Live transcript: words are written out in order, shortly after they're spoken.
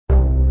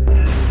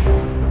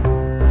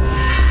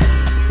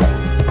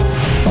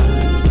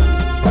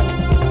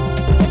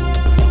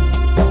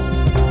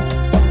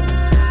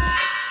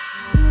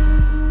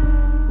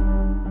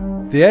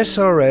The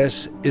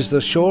SRS is the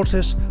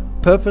shortest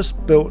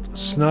purpose-built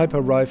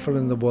sniper rifle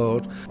in the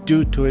world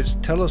due to its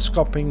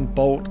telescoping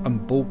bolt and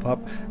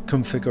bullpup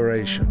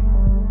configuration.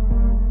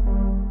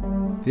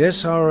 The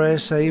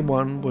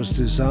SRS-A1 was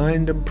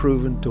designed and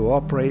proven to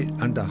operate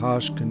under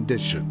harsh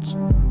conditions.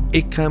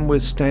 It can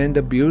withstand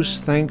abuse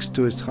thanks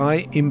to its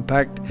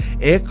high-impact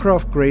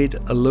aircraft-grade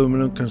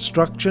aluminum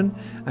construction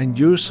and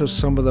use of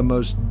some of the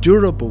most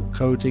durable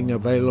coating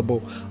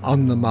available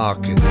on the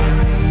market.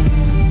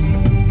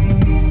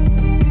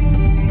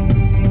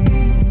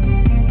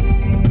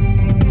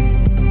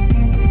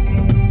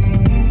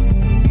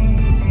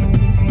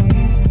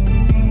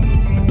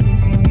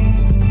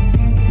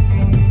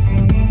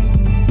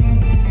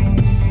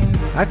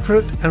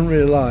 Accurate and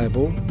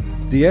reliable,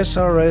 the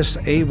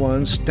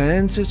SRS-A1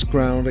 stands its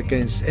ground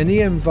against any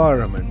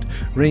environment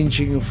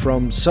ranging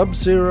from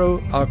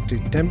sub-zero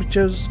Arctic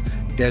temperatures,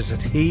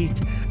 desert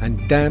heat,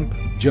 and damp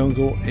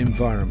jungle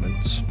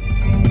environments.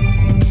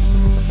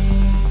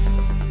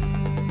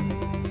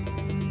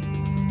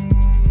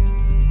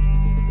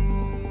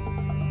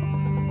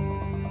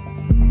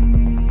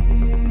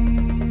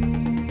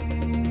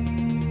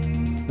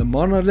 The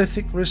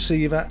monolithic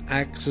receiver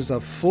acts as a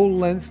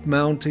full-length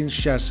mounting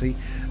chassis,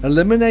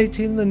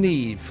 eliminating the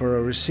need for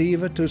a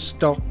receiver to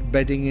stock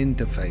bedding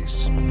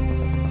interface.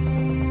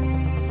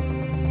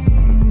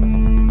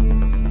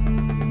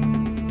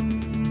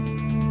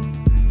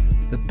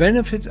 The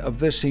benefit of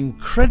this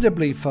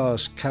incredibly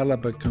fast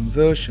caliber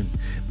conversion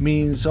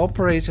means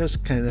operators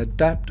can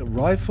adapt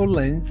rifle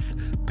length,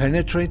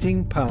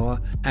 penetrating power,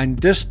 and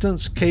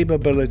distance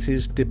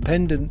capabilities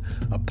dependent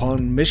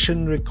upon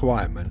mission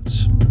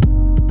requirements.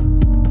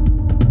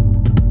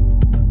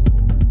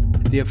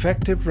 The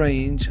effective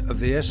range of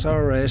the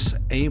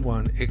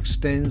SRS-A1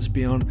 extends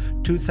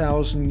beyond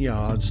 2,000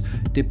 yards,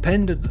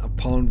 dependent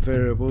upon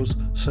variables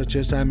such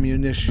as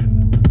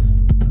ammunition.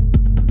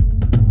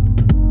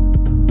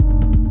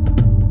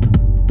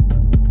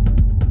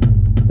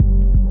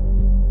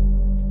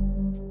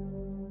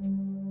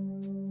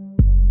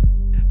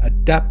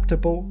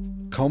 Adaptable,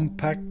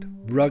 compact,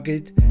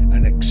 rugged,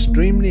 and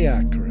extremely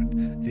accurate,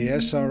 the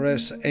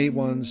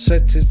SRS-A1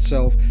 sets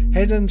itself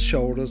head and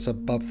shoulders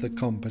above the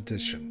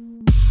competition.